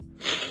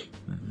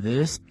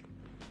This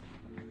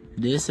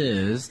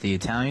is the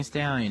Italian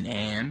Stallion,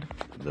 and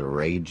the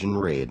Raging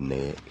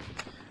Redneck.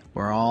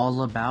 we're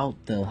all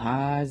about the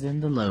highs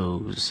and the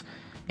lows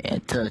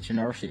and touching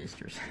our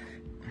sisters.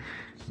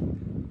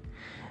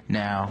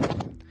 Now,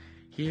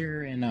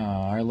 here in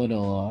our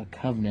little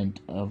covenant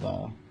of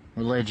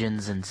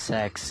religions and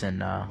sex and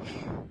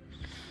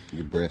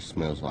Your breath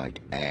smells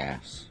like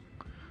ass.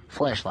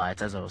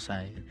 fleshlights, as I was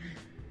saying.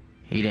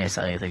 He didn't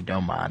say anything,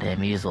 don't mind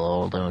him. He's a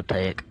little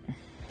lunatic.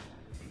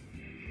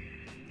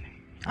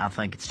 I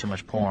think it's too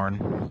much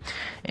porn.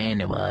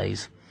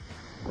 Anyways,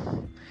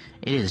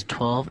 it is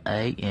 12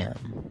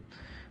 a.m.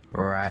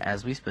 right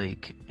as we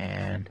speak,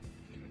 and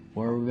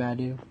what are we about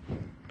to do?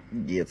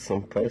 Get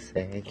some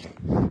pussy.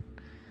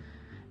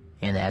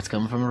 And that's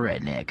coming from a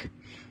redneck.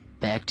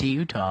 Back to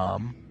you,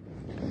 Tom.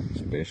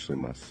 Especially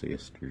my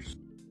sisters.